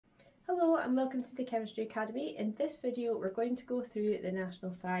Hello and welcome to the Chemistry Academy. In this video we're going to go through the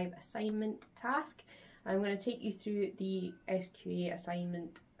National 5 assignment task. I'm going to take you through the SQA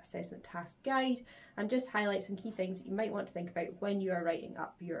assignment assessment task guide and just highlight some key things that you might want to think about when you are writing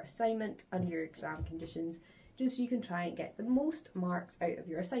up your assignment and your exam conditions, just so you can try and get the most marks out of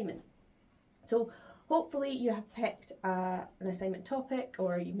your assignment. So hopefully you have picked an assignment topic,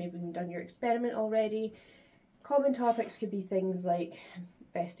 or you've maybe even done your experiment already. Common topics could be things like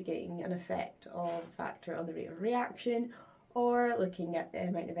investigating an effect of a factor on the rate of reaction, or looking at the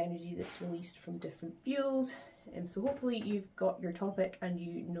amount of energy that's released from different fuels. So hopefully you've got your topic and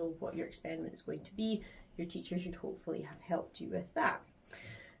you know what your experiment is going to be. Your teacher should hopefully have helped you with that.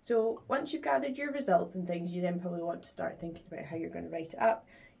 So once you've gathered your results and things, you then probably want to start thinking about how you're going to write it up.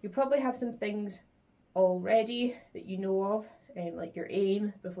 You probably have some things already that you know of, like your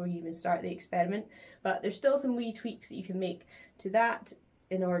aim before you even start the experiment, but there's still some wee tweaks that you can make to that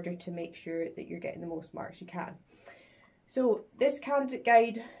in order to make sure that you're getting the most marks you can. So this candidate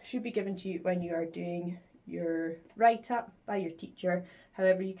guide should be given to you when you are doing your write-up by your teacher.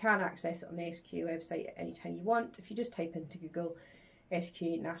 However, you can access it on the SQA website at any time you want. If you just type into Google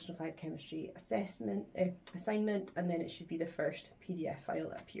SQA National 5 Chemistry Assignment, and then it should be the first PDF file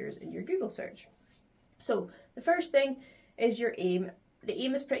that appears in your Google search. So the first thing is your aim. The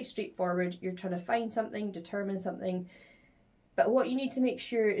aim is pretty straightforward. You're trying to find something, determine something, but what you need to make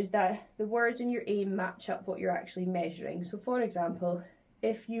sure is that the words in your aim match up what you're actually measuring. So for example,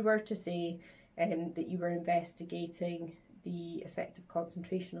 if you were to say that you were investigating the effective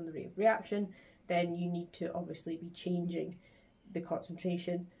concentration on the rate of reaction, then you need to obviously be changing the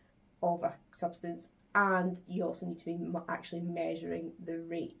concentration of a substance, and you also need to be actually measuring the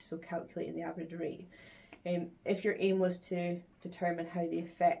rate, so calculating the average rate. If your aim was to determine how the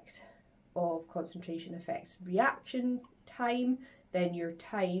effect of concentration affects reaction time, then your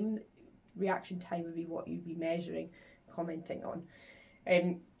reaction time would be what you'd be measuring, commenting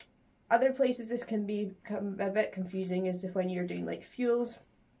on. Other places this can become a bit confusing is when you're doing like fuels.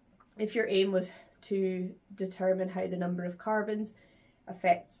 If your aim was to determine how the number of carbons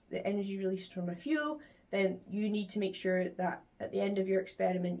affects the energy released from a fuel, then you need to make sure that at the end of your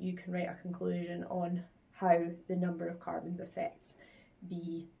experiment you can write a conclusion on how the number of carbons affects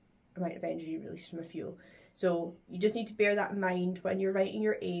the amount of energy released from a fuel. So you just need to bear that in mind when you're writing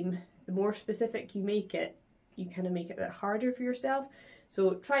your aim. The more specific you make it, you kind of make it a bit harder for yourself.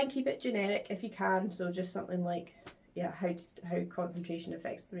 So try and keep it generic if you can. So just something like, yeah, how concentration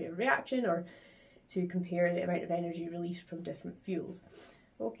affects the rate of reaction, or to compare the amount of energy released from different fuels,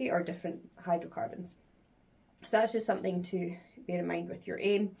 okay, or different hydrocarbons. So that's just something to bear in mind with your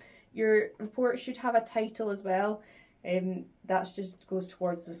aim. Your report should have a title as well. That's just goes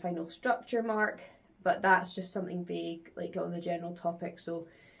towards the final structure mark, but that's just something vague, like on the general topic. So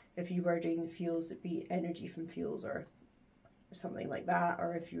if you were doing the fuels, it'd be energy from fuels or something like that,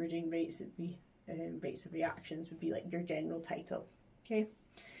 or if you were doing rates, it'd be rates of reactions would be like your general title. Okay.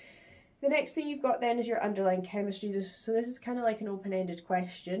 The next thing you've got then is your underlying chemistry. So this is kind of like an open-ended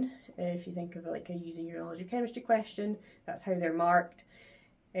question. If you think of it like a using your knowledge of chemistry question, that's how they're marked.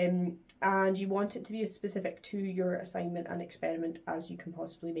 And you want it to be as specific to your assignment and experiment as you can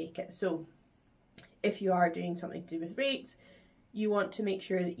possibly make it. So if you are doing something to do with rates, you want to make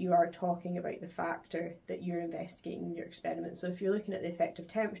sure that you are talking about the factor that you're investigating in your experiment. So if you're looking at the effective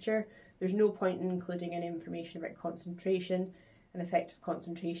temperature, there's no point in including any information about concentration and effective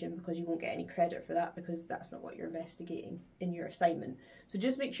concentration, because you won't get any credit for that, because that's not what you're investigating in your assignment. So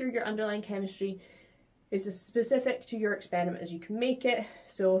just make sure your underlying chemistry is as specific to your experiment as you can make it.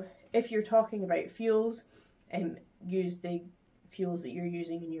 So if you're talking about fuels, use the fuels that you're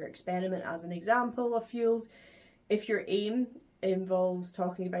using in your experiment as an example of fuels. If your aim involves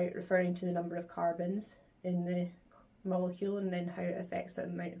talking about referring to the number of carbons in the molecule and then how it affects the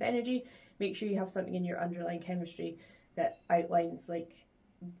amount of energy, make sure you have something in your underlying chemistry that outlines like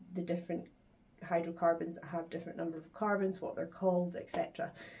the different hydrocarbons that have different number of carbons, what they're called, etc.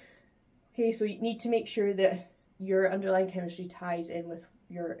 Okay, so you need to make sure that your underlying chemistry ties in with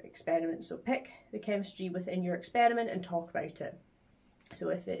your experiment. So pick the chemistry within your experiment and talk about it. So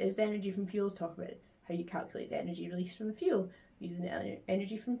if it is the energy from fuels, talk about how you calculate the energy released from a fuel using the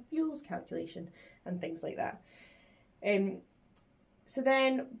energy from fuels calculation and things like that. So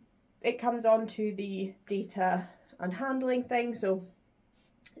then it comes on to the data and handling thing. So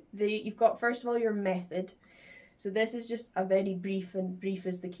you've got first of all your method. So this is just a very brief, and brief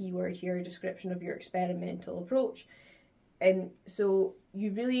is the key word here, description of your experimental approach. So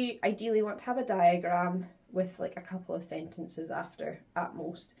you really ideally want to have a diagram with like a couple of sentences after at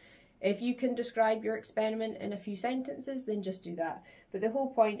most. If you can describe your experiment in a few sentences, then just do that. But the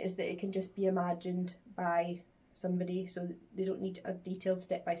whole point is that it can just be imagined by somebody, so they don't need a detailed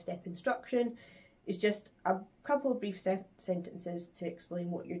step-by-step instruction. It's just a couple of brief sentences to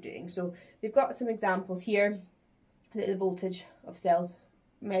explain what you're doing. So we've got some examples here that the voltage of cells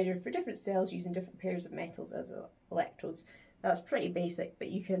measured for different cells using different pairs of metals as electrodes. That's pretty basic, but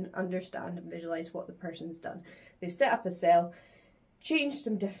you can understand and visualize what the person's done. They've set up a cell, changed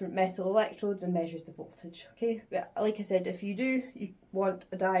some different metal electrodes and measured the voltage. Okay, but like I said, if you want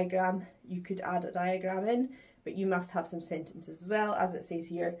a diagram, you could add a diagram in, but you must have some sentences as well. As it says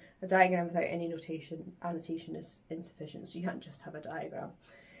here, a diagram without any annotation is insufficient, so you can't just have a diagram.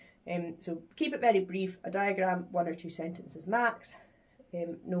 So keep it very brief, a diagram, 1 or 2 sentences max,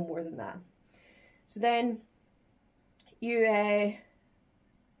 no more than that. So then you,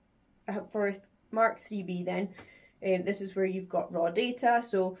 for Mark 3B then, this is where you've got raw data.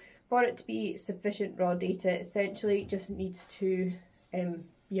 So for it to be sufficient raw data, essentially it just needs to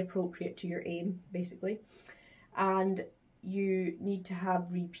be appropriate to your aim, basically. And you need to have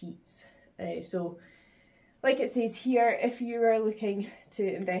repeats. So like it says here, if you are looking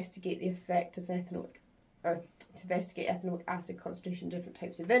to investigate the effect of ethanoic acid concentration in different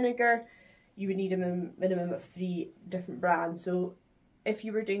types of vinegar, you would need a minimum of 3 different brands. So if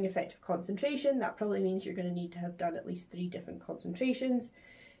you were doing effective concentration, that probably means you're going to need to have done at least 3 different concentrations.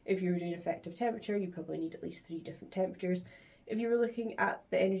 If you were doing effective temperature, you probably need at least 3 different temperatures. If you were looking at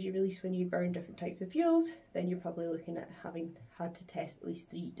the energy release when you burn different types of fuels, then you're probably looking at having had to test at least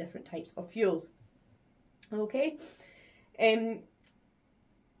 3 different types of fuels. Okay.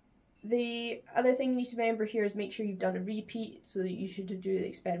 The other thing you need to remember here is make sure you've done a repeat, so that you should do the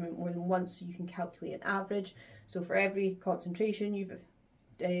experiment more than once so you can calculate an average. So for every concentration you've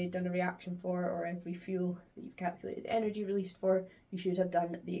done a reaction for, or every fuel that you've calculated the energy released for, you should have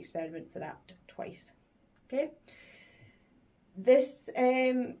done the experiment for that twice. Okay. This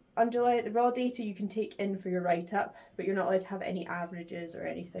underline the raw data you can take in for your write-up, but you're not allowed to have any averages or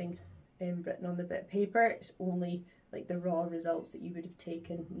anything written on the bit of paper. It's only like the raw results that you would have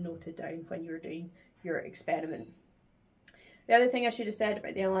taken, noted down when you were doing your experiment. The other thing I should have said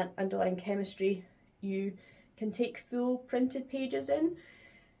about the underlying chemistry, you can take full printed pages in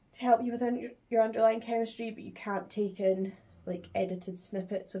to help you with your underlying chemistry, but you can't take in like edited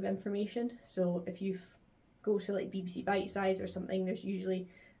snippets of information. So if you go to like BBC Bitesize or something, there's usually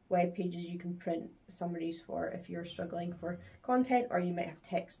web pages you can print summaries for if you're struggling for content, or you might have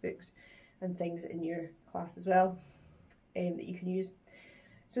textbooks and things in your class as well that you can use.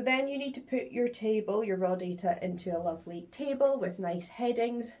 So then you need to put your table, your raw data, into a lovely table with nice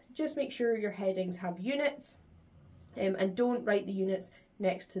headings. Just make sure your headings have units, and don't write the units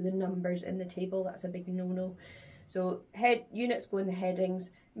next to the numbers in the table. That's a big no-no. So units go in the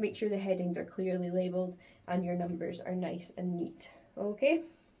headings. Make sure the headings are clearly labelled and your numbers are nice and neat. Okay.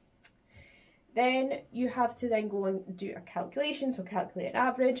 Then you have to then go and do a calculation, so calculate an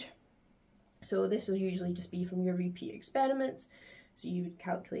average. So this will usually just be from your repeat experiments. So you would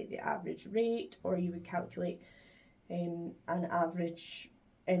calculate the average rate, or you would calculate an average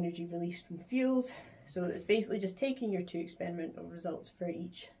energy released from fuels. So it's basically just taking your 2 experimental results for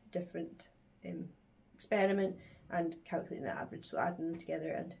each different experiment and calculating the average, so adding them together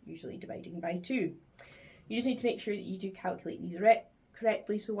and usually dividing by 2. You just need to make sure that you do calculate these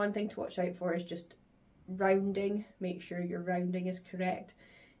correctly. So one thing to watch out for is just rounding. Make sure your rounding is correct.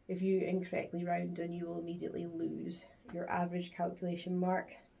 If you incorrectly round, then you will immediately lose your average calculation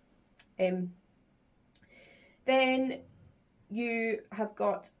mark. Then you have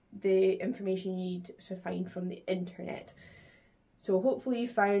got the information you need to find from the internet. So hopefully you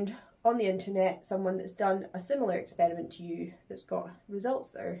found on the internet someone that's done a similar experiment to you, that's got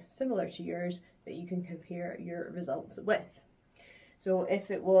results that are similar to yours, that you can compare your results with. So if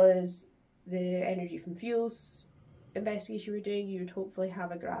it was the energy from fuels investigation you were doing, you would hopefully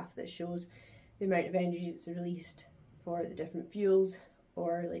have a graph that shows the amount of energy that's released for the different fuels,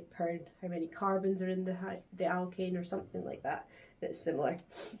 or like per how many carbons are in the alkane or something like that that's similar.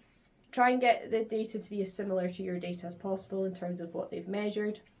 Try and get the data to be as similar to your data as possible in terms of what they've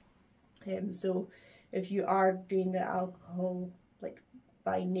measured. So if you are doing the alcohol like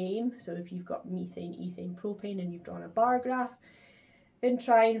by name, so if you've got methane, ethane, propane and you've drawn a bar graph, then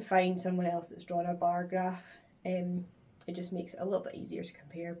try and find someone else that's drawn a bar graph. It just makes it a little bit easier to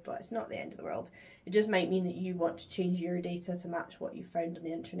compare, but it's not the end of the world. It just might mean that you want to change your data to match what you found on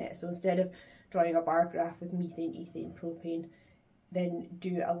the internet. So instead of drawing a bar graph with methane, ethane, propane, then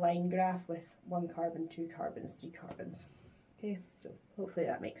do a line graph with 1 carbon, 2 carbons, 3 carbons. Okay, so hopefully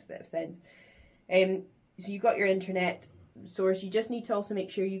that makes a bit of sense. So you've got your internet, source, you just need to also make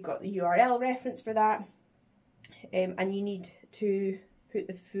sure you've got the URL reference for that, and you need to put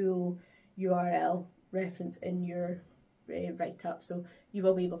the full URL reference in your write-up, so you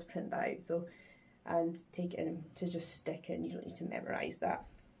will be able to print that out though and take it in to just stick in. You don't need to memorise that.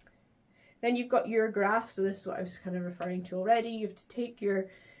 Then you've got your graph, so this is what I was kind of referring to already. You have to take your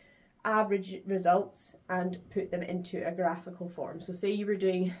average results and put them into a graphical form. So say you were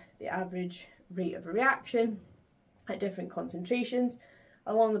doing the average rate of reaction at different concentrations.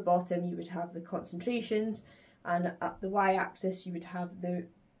 Along the bottom you would have the concentrations, and at the y-axis you would have the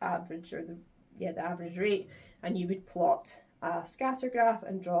average, or the average rate, and you would plot a scatter graph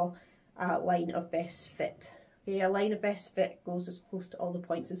and draw a line of best fit. Okay, a line of best fit goes as close to all the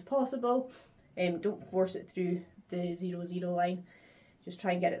points as possible. Don't force it through the 0, 0 line. Just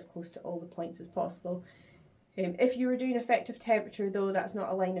try and get it as close to all the points as possible. If you were doing effective temperature though, that's not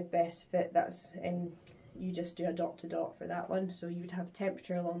a line of best fit. That's you just do a dot to dot for that one. So you would have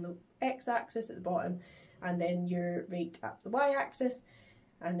temperature along the x-axis at the bottom, and then your rate at the y-axis,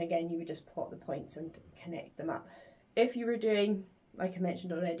 and again you would just plot the points and connect them up. If you were doing, like I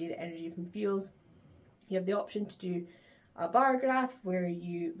mentioned already, the energy from fuels, you have the option to do a bar graph where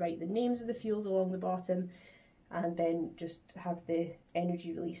you write the names of the fuels along the bottom and then just have the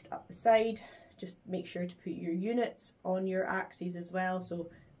energy released up the side. Just make sure to put your units on your axes as well. So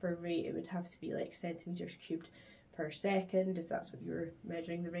for rate it would have to be like centimetres cubed per second if that's what you're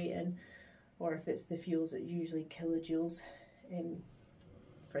measuring the rate in, or if it's the fuels it's usually kilojoules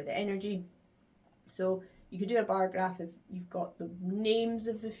for the energy. So you could do a bar graph if you've got the names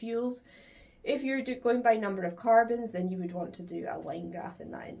of the fuels. If you're going by number of carbons, then you would want to do a line graph in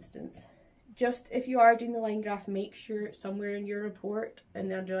that instance. Just if you are doing the line graph, make sure somewhere in your report in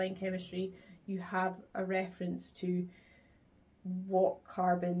the underlying chemistry you have a reference to what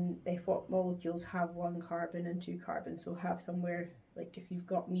molecules have 1 carbon and 2 carbons. So have somewhere, like if you've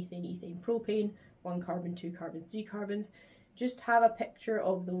got methane, ethane, propane, 1 carbon, 2 carbons, 3 carbons, just have a picture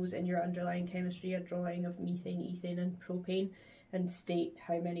of those in your underlying chemistry, a drawing of methane, ethane and propane, and state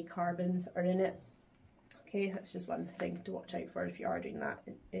how many carbons are in it. Okay, that's just one thing to watch out for if you are doing that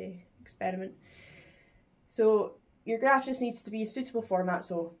experiment. So your graph just needs to be a suitable format,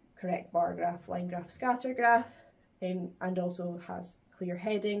 so correct bar graph, line graph, scatter graph, and also has clear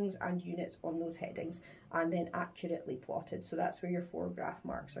headings and units on those headings, and then accurately plotted. So that's where your 4 graph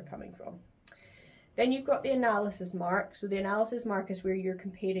marks are coming from. Then you've got the analysis mark. So the analysis mark is where you're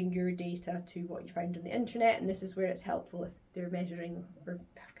comparing your data to what you found on the internet, and this is where it's helpful if they're measuring or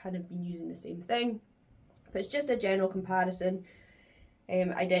have kind of been using the same thing. But it's just a general comparison,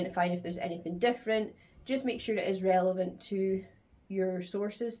 identifying if there's anything different. Just make sure it is relevant to your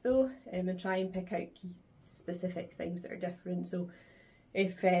sources though, and try and pick out key specific things that are different. So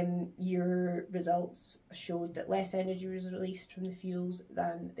if your results showed that less energy was released from the fuels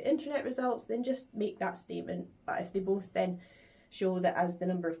than the internet results, then just make that statement. But if they both then show that as the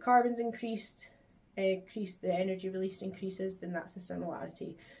number of carbons increased, the energy released increases, then that's a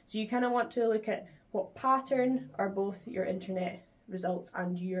similarity. So you kind of want to look at what pattern are both your internet results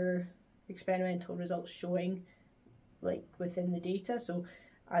and your experimental results showing, like within the data. So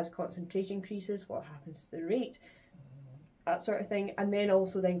as concentration increases, what happens to the rate, that sort of thing, and then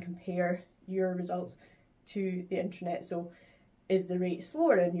also then compare your results to the internet. So is the rate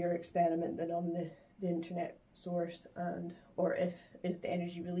slower in your experiment than on the internet source, and or is the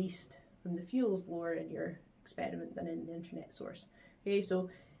energy released from the fuels lower in your experiment than in the internet source. Okay, so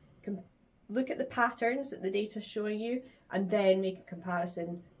look at the patterns that the data is showing you, and then make a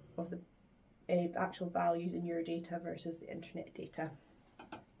comparison of the actual values in your data versus the internet data.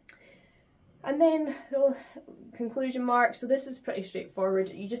 And then the conclusion mark. So this is pretty straightforward.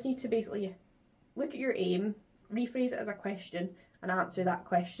 You just need to basically look at your aim, rephrase it as a question and answer that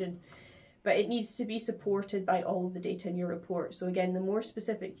question. But it needs to be supported by all of the data in your report. So again, the more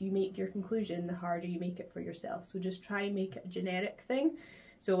specific you make your conclusion, the harder you make it for yourself. So just try and make it a generic thing.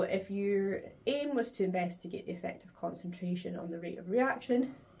 So if your aim was to investigate the effect of concentration on the rate of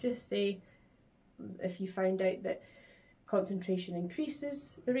reaction, just say if you found out that concentration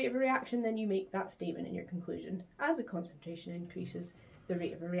increases the rate of a reaction, then you make that statement in your conclusion. As the concentration increases, the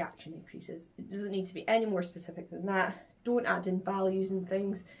rate of a reaction increases. It doesn't need to be any more specific than that. Don't add in values and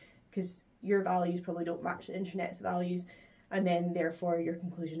things, because your values probably don't match the internet's values, and then therefore your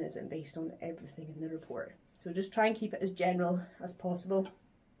conclusion isn't based on everything in the report. So just try and keep it as general as possible.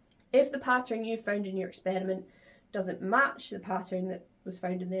 If the pattern you found in your experiment doesn't match the pattern that was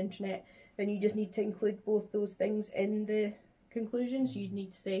found in the internet, then you just need to include both those things in the conclusion. So you'd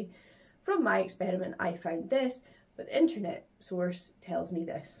need to say, from my experiment I found this, but the internet source tells me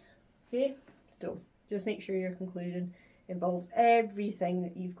this. Okay, so just make sure your conclusion involves everything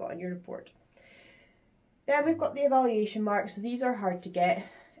that you've got in your report. Then we've got the evaluation marks. So these are hard to get.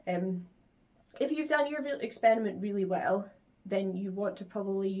 If you've done your experiment really well, then you want to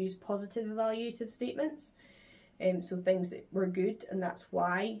probably use positive evaluative statements. So things that were good, and that's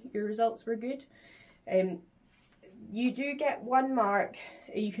why your results were good. You do get 1 mark.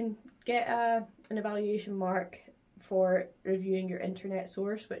 You can get an evaluation mark for reviewing your internet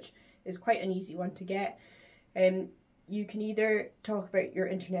source, which is quite an easy one to get. You can either talk about your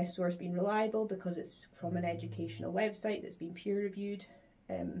internet source being reliable because it's from an educational website that's been peer reviewed,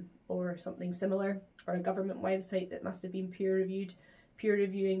 or something similar, or a government website that must have been peer reviewed. Peer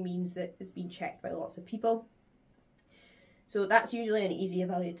reviewing means that it's been checked by lots of people. So that's usually an easy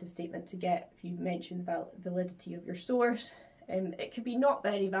evaluative statement to get if you mention the validity of your source. It could be not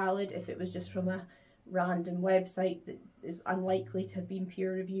very valid if it was just from a random website that is unlikely to have been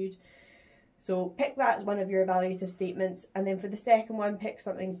peer reviewed. So pick that as one of your evaluative statements, and then for the second one, pick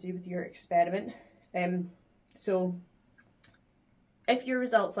something to do with your experiment. So if your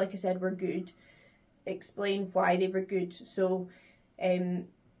results, like I said, were good, explain why they were good. So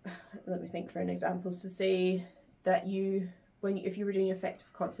let me think for an example. So say that if you were doing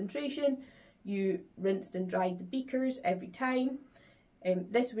effective concentration, you rinsed and dried the beakers every time.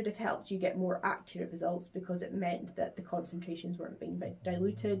 This would have helped you get more accurate results because it meant that the concentrations weren't being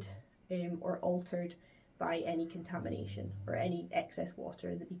diluted or altered by any contamination or any excess water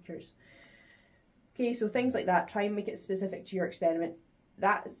in the beakers. Okay, so things like that, try and make it specific to your experiment.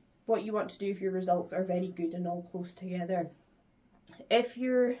 That's what you want to do if your results are very good and all close together. If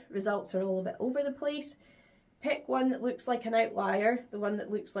your results are all a bit over the place, pick one that looks like an outlier, the one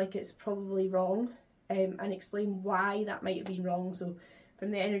that looks like it's probably wrong, and explain why that might have been wrong. So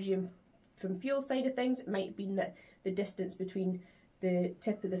from the energy and from fuel side of things, it might have been that the distance between the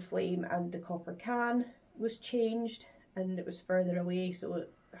tip of the flame and the copper can was changed and it was further away, so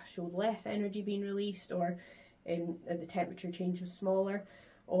it showed less energy being released, or the temperature change was smaller,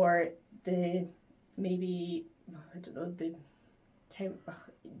 or maybe, I don't know,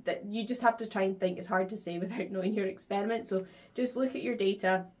 that you just have to try and think. It's hard to say without knowing your experiment. So just look at your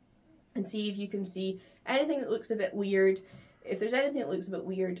data and see if you can see anything that looks a bit weird. If there's anything that looks a bit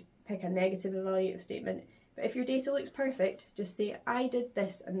weird, pick a negative evaluative statement. But if your data looks perfect, just say, I did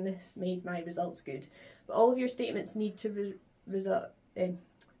this and this made my results good. But all of your statements need to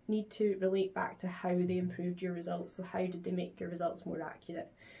relate back to how they improved your results. So how did they make your results more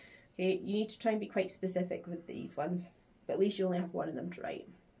accurate? Okay, you need to try and be quite specific with these ones, but at least you only have 1 of them to write.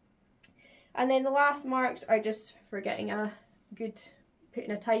 And then the last marks are just for getting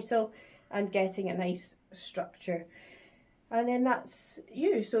putting a title and getting a nice structure. And then that's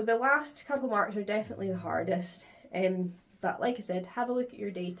you. So the last couple marks are definitely the hardest. But like I said, have a look at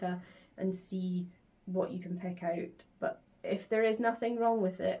your data and see what you can pick out. But if there is nothing wrong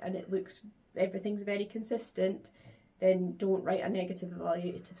with it and everything's very consistent, then don't write a negative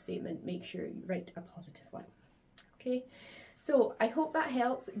evaluative statement. Make sure you write a positive one. Okay, so I hope that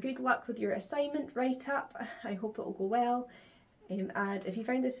helps. Good luck with your assignment write-up. I hope it will go well. And if you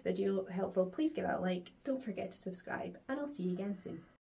found this video helpful, please give it a like. Don't forget to subscribe, and I'll see you again soon.